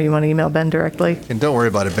Ben, or you want to email Ben directly? And don't worry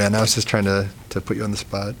about it, Ben. I was just trying to put you on the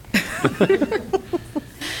spot.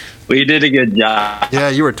 Well, you did a good job. Yeah,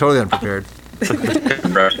 you were totally unprepared.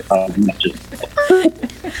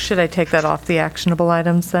 Should I take that off the actionable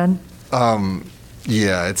items then?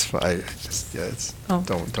 Yeah, it's fine. Oh.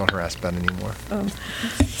 Don't harass Ben anymore.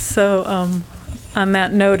 So on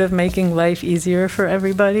that note of making life easier for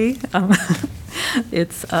everybody,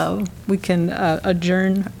 we can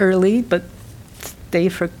adjourn early, but stay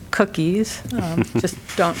for cookies. Just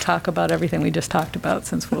don't talk about everything we just talked about,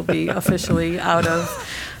 since we'll be officially out of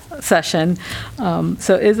session.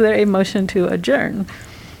 So is there a motion to adjourn?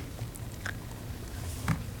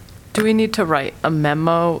 Do we need to write a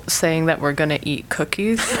memo saying that we're going to eat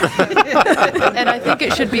cookies? And I think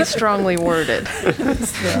it should be strongly worded.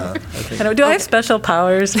 Do I have special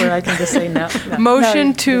powers where I can just say no?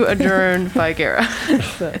 Motion to adjourn by Gara.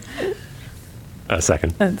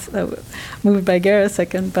 Second. And so moved by Gara,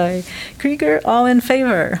 second by Krieger. All in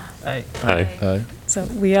favor? Aye. Aye. So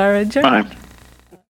we are adjourned. Aye.